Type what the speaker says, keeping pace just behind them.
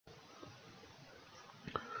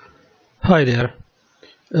Hi there.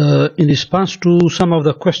 In response to some of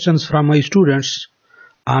the questions from my students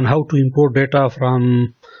on how to import data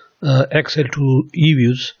from Excel to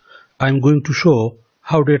eViews, I'm going to show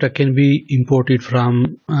how data can be imported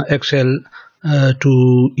from Excel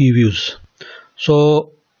to eViews.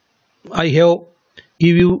 So I have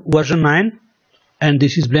eView version 9 and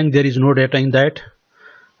this is blank, there is no data in that.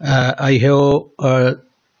 I have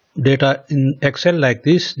data in Excel like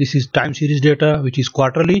this. This is time series data which is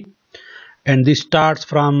quarterly, and this starts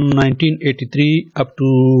from 1983 up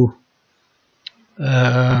to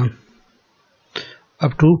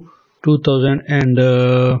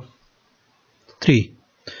 2003.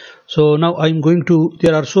 So now I'm going to,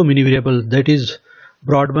 there are so many variables, that is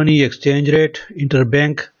broad money, exchange rate,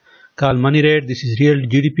 interbank, call money rate, this is real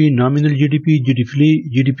GDP, nominal GDP,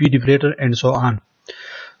 GDP deflator, and so on.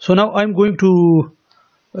 So now I'm going to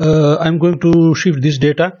shift this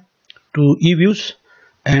data to eViews.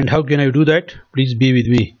 And how can I do that? Please be with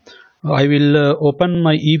me. I will open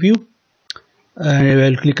my eView and I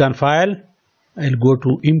will click on file. I'll go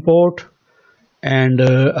to import and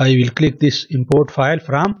I will click this import file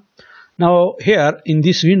from. Now here in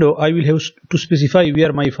this window I will have to specify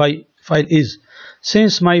where my file is.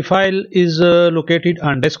 Since my file is located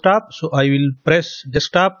on desktop, so I will press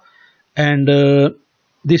desktop and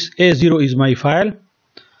this A0 is my file.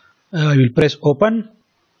 I will press open,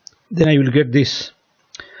 then I will get this.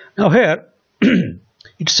 Now here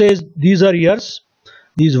it says these are years,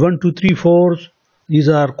 these 1, 2, 3, 4, these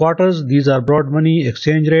are quarters, these are broad money,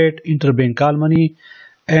 exchange rate, interbank call money,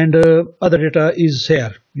 and other data is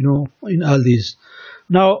here, in all these.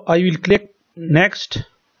 Now I will click next,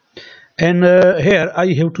 and here I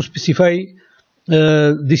have to specify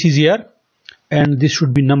this is year and this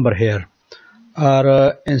should be number here,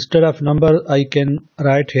 or instead of number I can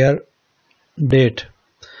write here date.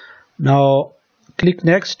 Now click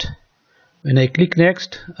next. When I click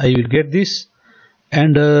next, I will get this,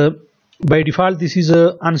 and by default this is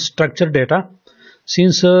unstructured data.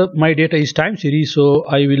 Since my data is time series, so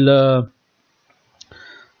I will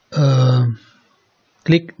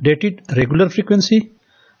click dated regular frequency,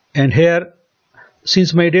 and here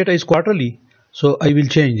since my data is quarterly, so I will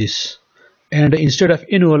change this, and instead of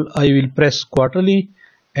annual I will press quarterly,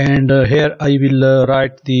 and here I will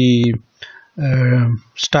write the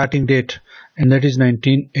starting date, and that is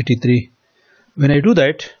 1983. When I do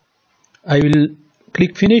that, I will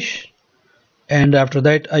click finish, and after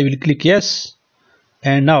that I will click yes,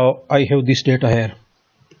 and now I have this data here.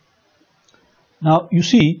 Now you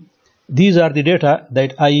see these are the data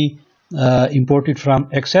that I imported from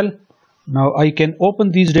Excel. Now I can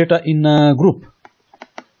open these data in a group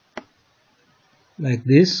like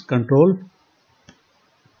this, control,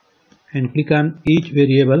 and click on each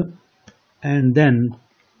variable and then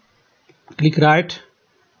click right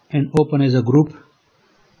and open as a group,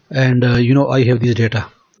 and I have this data.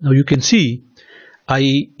 Now you can see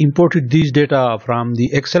I imported these data from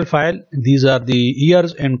the Excel file. These are the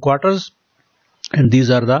years and quarters, and these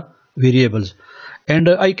are the variables, and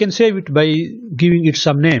I can save it by giving it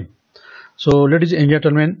some name. So ladies and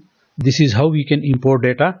gentlemen, this is how we can import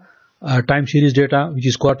data, time series data which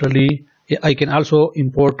is quarterly. I can also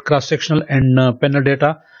import cross-sectional and panel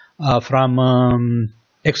data from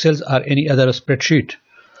Excel or any other spreadsheet.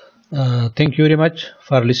 Thank you very much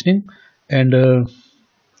for listening, and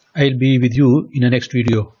I'll be with you in the next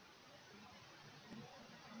video.